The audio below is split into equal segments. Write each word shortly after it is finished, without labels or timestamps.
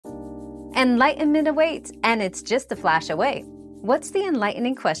Enlightenment awaits, and it's just a flash away. What's the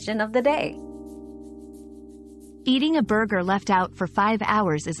enlightening question of the day? Eating a burger left out for 5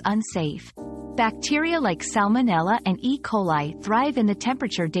 hours is unsafe. Bacteria like Salmonella and E. coli thrive in the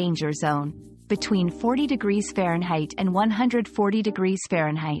temperature danger zone, between 40 degrees Fahrenheit and 140 degrees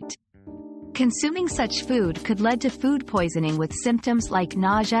Fahrenheit. Consuming such food could lead to food poisoning with symptoms like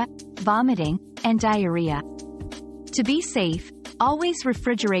nausea, vomiting, and diarrhea. To be safe, always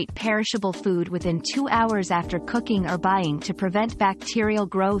refrigerate perishable food within 2 hours after cooking or buying to prevent bacterial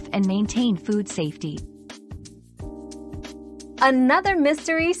growth and maintain food safety. Another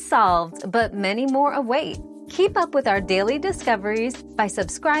mystery solved, but many more await. Keep up with our daily discoveries by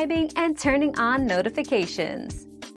subscribing and turning on notifications.